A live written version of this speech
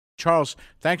Charles,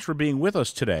 thanks for being with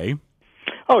us today.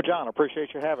 Oh, John, I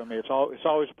appreciate you having me. It's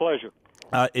always a pleasure.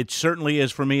 It certainly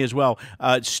is for me as well.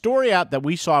 Story out that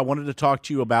we saw, I wanted to talk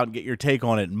to you about and get your take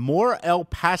on it. More El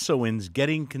Pasoans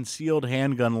getting concealed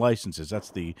handgun licenses. That's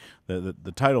the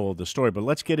title of the story. But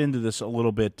let's get into this a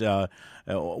little bit.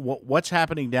 What's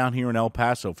happening down here in El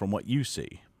Paso from what you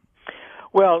see?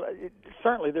 Well,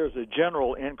 certainly there's a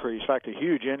general increase, in fact, a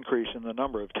huge increase in the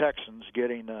number of Texans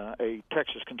getting a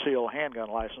Texas Concealed Handgun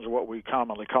License, or what we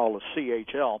commonly call a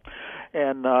CHL.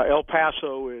 And El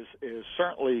Paso is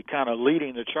certainly kind of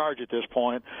leading the charge at this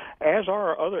point, as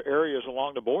are other areas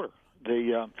along the border.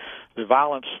 The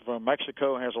violence from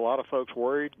Mexico has a lot of folks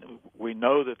worried. We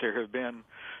know that there have been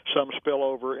some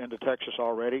spillover into Texas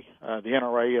already. The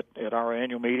NRA at our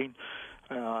annual meeting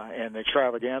and the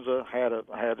extravaganza had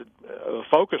a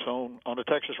focus on a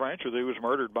Texas rancher who was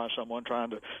murdered by someone trying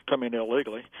to come in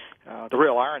illegally. The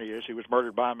real irony is he was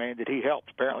murdered by a man that he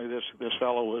helped. Apparently this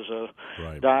fellow was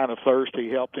dying of thirst. He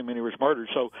helped him and he was murdered.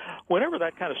 So whenever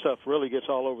that kind of stuff really gets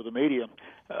all over the media,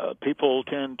 people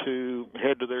tend to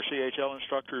head to their CHL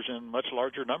instructors in much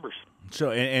larger numbers.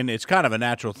 So, and it's kind of a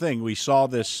natural thing. We saw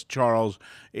this, Charles,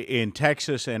 in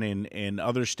Texas and in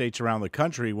other states around the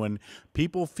country when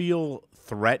people feel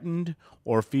threatened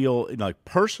or feel like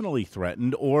personally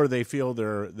threatened, or they feel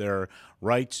their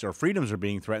rights or freedoms are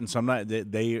being threatened. Sometimes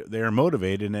they are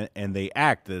motivated and they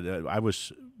act. I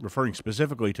was referring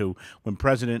specifically to when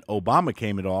President Obama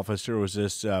came into office. There was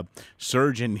this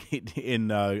surge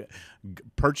in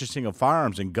purchasing of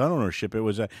firearms and gun ownership. It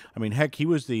was heck, he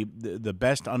was the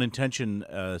best unintentioned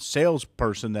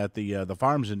salesperson that the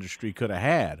firearms industry could have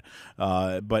had.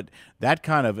 But that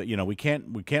kind of we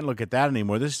can't look at that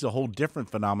anymore. This is a whole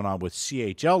different phenomenon with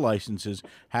CHL licenses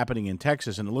happening in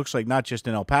Texas, and it looks like not just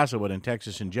in El Paso but in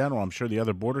Texas in general. I'm sure the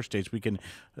other border states we can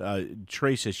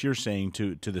trace, as you're saying,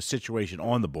 to the situation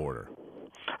on the border.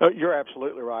 You're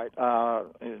absolutely right,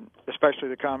 especially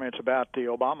the comments about the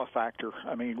Obama factor.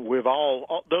 I mean, we've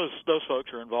all those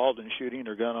folks are involved in shooting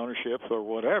or gun ownership or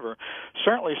whatever,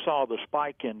 certainly saw the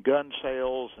spike in gun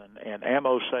sales and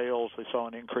ammo sales. They saw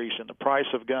an increase in the price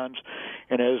of guns.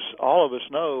 And as all of us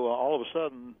know, all of a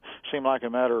sudden, seemed like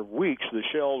a matter of weeks, the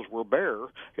shelves were bare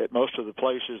at most of the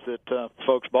places that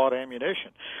folks bought ammunition.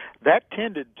 That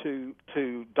tended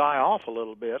to die off a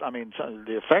little bit. I mean,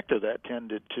 the effect of that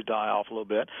tended to die off a little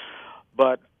bit.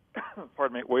 But,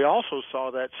 pardon me, we also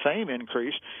saw that same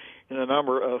increase in the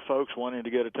number of folks wanting to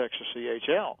get a Texas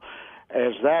CHL.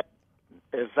 As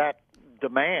that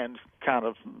demand kind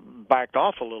of backed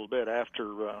off a little bit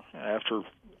after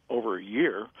over a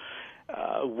year,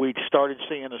 we started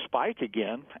seeing a spike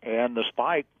again, and the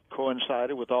spike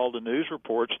coincided with all the news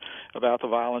reports about the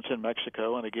violence in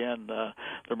Mexico, and again,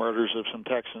 the murders of some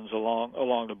Texans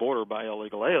along the border by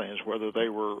illegal aliens. Whether they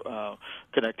were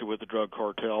connected with the drug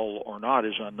cartel or not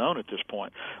is unknown at this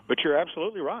point. But you're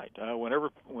absolutely right.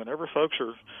 Whenever folks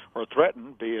are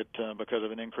threatened, be it because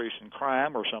of an increase in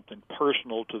crime or something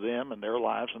personal to them and their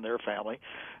lives and their family,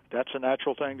 that's a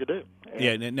natural thing to do.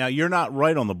 And now, you're not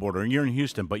right on the border, and you're in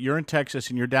Houston, but you're in Texas,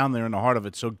 and you're down there in the heart of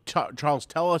it. So, Charles,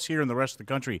 tell us here in the rest of the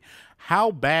country,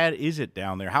 how bad is it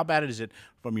down there? How bad is it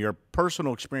from your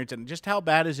personal experience, and just how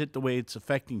bad is it the way it's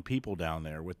affecting people down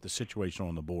there with the situation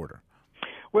on the border?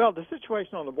 Well, the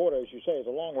situation on the border, as you say, is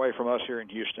a long way from us here in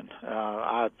Houston.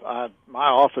 My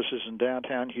office is in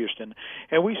downtown Houston,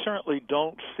 and we certainly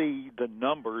don't see the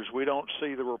numbers. We don't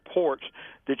see the reports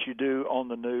that you do on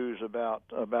the news about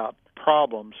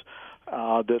problems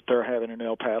that they're having in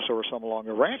El Paso or some along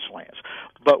the ranch lands.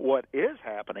 But what is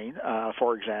happening,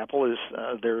 for example, is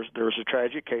there's a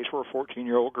tragic case where a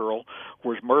 14-year-old girl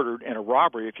was murdered in a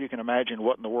robbery. If you can imagine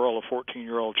what in the world a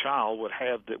 14-year-old child would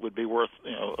have that would be worth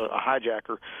a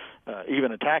hijacker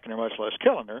even attacking her, much less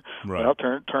killing her. Right. Well,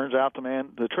 turns out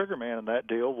the trigger man in that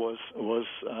deal was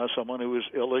someone who was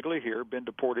illegally here, been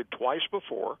deported twice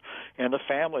before, and the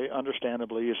family,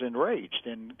 understandably, is enraged.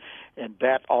 And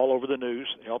that all over the news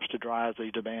helps to drive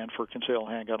the demand for concealed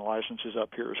handgun licenses up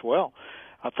here as well.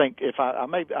 I think if I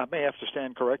may have to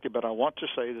stand corrected, but I want to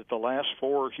say that the last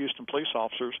 4 Houston police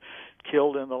officers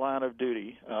killed in the line of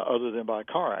duty, other than by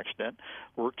car accident,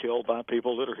 were killed by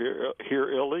people that are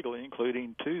here illegally,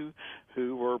 including 2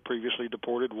 who were previously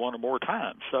deported 1 or more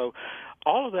times. So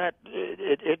all of that,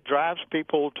 it drives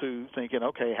people to thinking,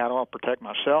 okay, how do I protect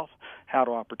myself? How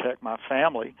do I protect my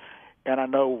family? And I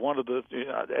know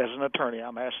as an attorney,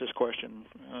 I'm asked this question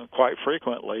quite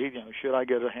frequently. Should I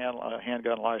get a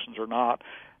handgun license or not?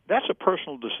 that's a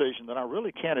personal decision that I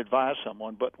really can't advise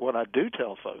someone. But what I do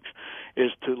tell folks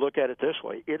is to look at it this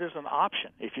way. It is an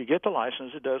option. If you get the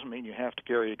license, it doesn't mean you have to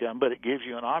carry a gun, but it gives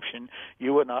you an option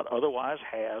you would not otherwise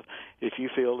have if you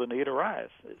feel the need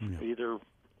arises. Either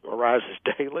arises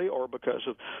daily or because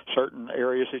of certain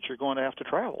areas that you're going to have to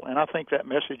travel. And I think that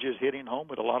message is hitting home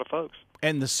with a lot of folks.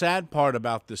 And the sad part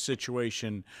about the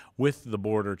situation with the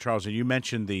border, Charles, and you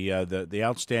mentioned the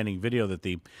outstanding video that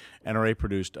the NRA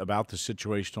produced about the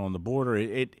situation on the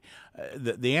border.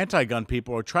 The anti-gun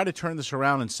people are trying to turn this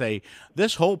around and say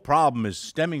this whole problem is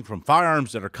stemming from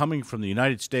firearms that are coming from the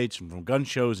United States and from gun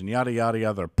shows and yada, yada,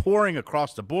 yada. They're pouring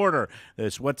across the border.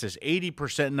 What's this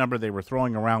 80% number they were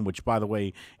throwing around, which, by the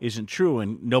way, isn't true,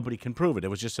 and nobody can prove it. It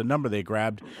was just a number they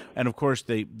grabbed. And, of course,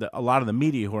 a lot of the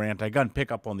media who are anti-gun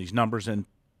pick up on these numbers and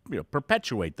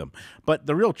perpetuate them. But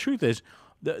the real truth is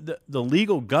the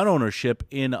legal gun ownership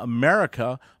in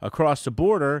America across the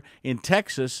border, in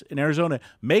Texas, in Arizona,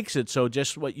 makes it so,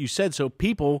 just what you said, so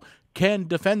people can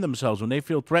defend themselves when they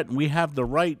feel threatened. We have the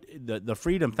right, the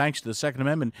freedom, thanks to the Second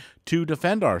Amendment, to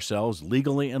defend ourselves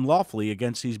legally and lawfully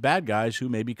against these bad guys who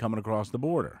may be coming across the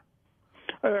border.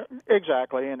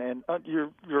 Exactly, and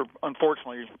you're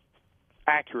unfortunately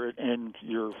accurate in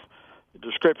your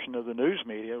description of the news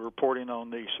media reporting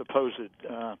on the supposed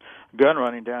gun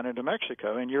running down into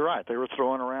Mexico. And you're right; they were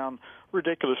throwing around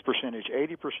ridiculous percentage,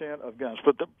 80% of guns.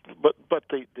 But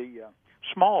the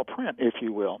small print, if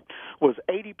you will, was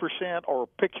 80% or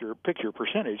pick your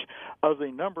percentage of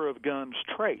the number of guns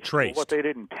traced. Well, what they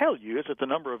didn't tell you is that the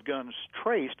number of guns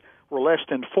traced were less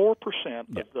than 4%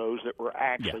 of those that were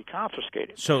actually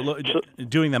confiscated. So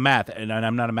doing the math, and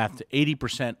I'm not a math,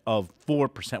 80% of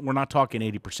 4%. We're not talking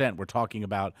 80%. We're talking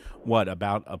about what,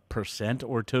 about a percent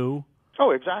or two? Oh,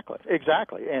 exactly.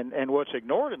 And what's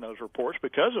ignored in those reports,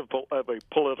 because of a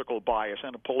political bias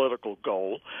and a political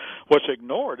goal, what's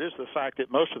ignored is the fact that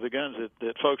most of the guns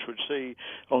that folks would see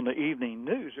on the evening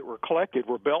news that were collected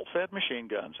were belt-fed machine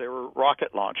guns. They were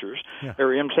rocket launchers. They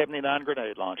were M79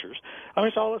 grenade launchers. I mean,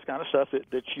 it's all this kind of stuff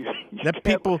that you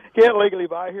can't legally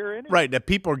buy here anyway. Right, that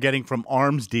people are getting from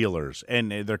arms dealers,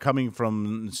 and they're coming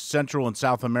from Central and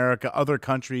South America, other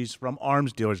countries, from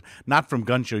arms dealers, not from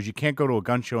gun shows. You can't go to a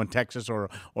gun show in Texas or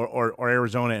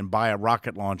Arizona and buy a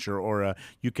rocket launcher, or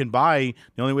you can buy,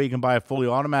 the only way you can buy a fully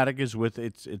automatic is with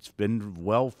it's been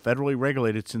federally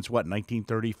regulated since what,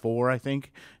 1934, I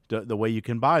think. The way you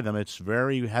can buy them, it's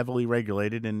very heavily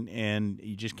regulated, and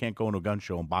you just can't go into a gun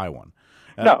show and buy one.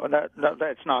 No,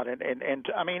 that's not. And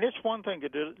I mean, it's one thing to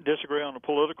disagree on a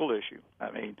political issue.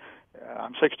 I mean,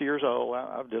 I'm 60 years old.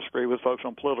 I disagree with folks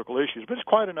on political issues, but it's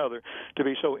quite another to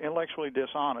be so intellectually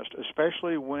dishonest,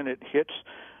 especially when it hits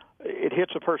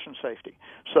a person's safety.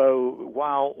 So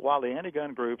while the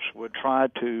anti-gun groups would try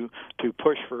to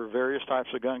push for various types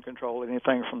of gun control,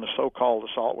 anything from the so-called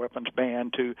assault weapons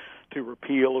ban to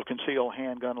repeal of concealed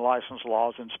handgun license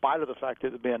laws, in spite of the fact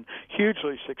that they've been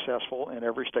hugely successful in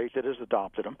every state that has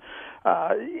adopted them,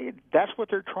 that's what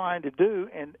they're trying to do.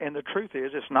 And the truth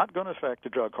is, it's not going to affect the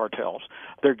drug cartels.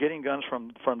 They're getting guns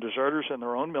from deserters in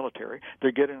their own military.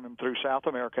 They're getting them through South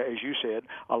America, as you said.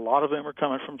 A lot of them are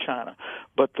coming from China.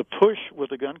 But the push with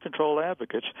the gun control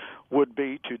advocates would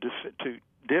be to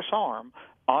disarm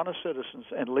honest citizens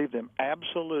and leave them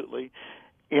absolutely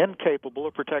incapable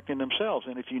of protecting themselves.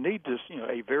 And if you need this,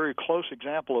 a very close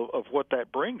example of what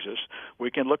that brings us, we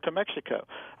can look to Mexico.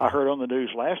 I heard on the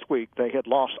news last week they had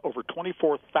lost over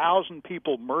 24,000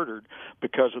 people murdered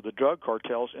because of the drug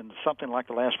cartels in something like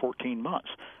the last 14 months.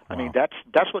 I mean,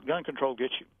 that's what gun control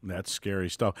gets you. That's scary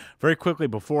stuff. Very quickly,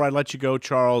 before I let you go,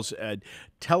 Charles,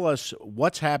 tell us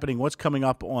what's happening, what's coming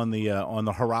up on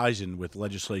the horizon with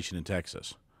legislation in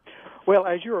Texas. Well,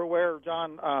 as you're aware,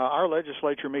 John, our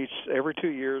legislature meets every 2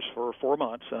 years for 4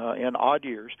 months in odd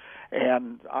years.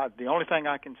 And the only thing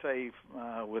I can say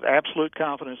with absolute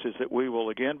confidence is that we will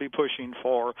again be pushing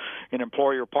for an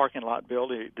employer parking lot bill,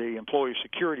 the employee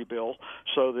security bill,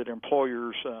 so that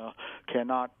employers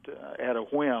cannot, at a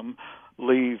whim,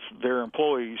 leave their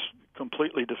employees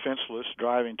completely defenseless,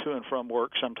 driving to and from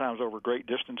work, sometimes over great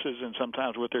distances and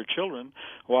sometimes with their children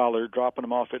while they're dropping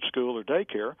them off at school or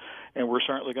daycare. And we're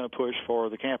certainly going to push for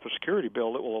the campus security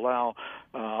bill that will allow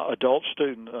adult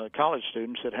college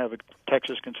students that have a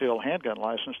Texas concealed handgun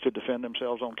license to defend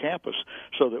themselves on campus,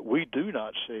 so that we do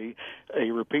not see a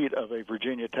repeat of a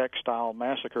Virginia Tech-style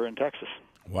massacre in Texas.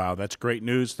 Wow, that's great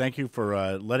news. Thank you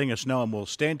for letting us know, and we'll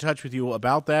stay in touch with you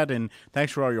about that. And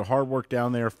thanks for all your hard work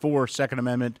down there for Second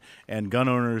Amendment and gun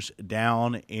owners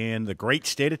down in the great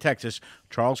state of Texas.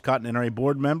 Charles Cotton, NRA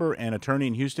board member and attorney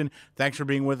in Houston, thanks for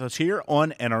being with us here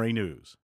on NRA News.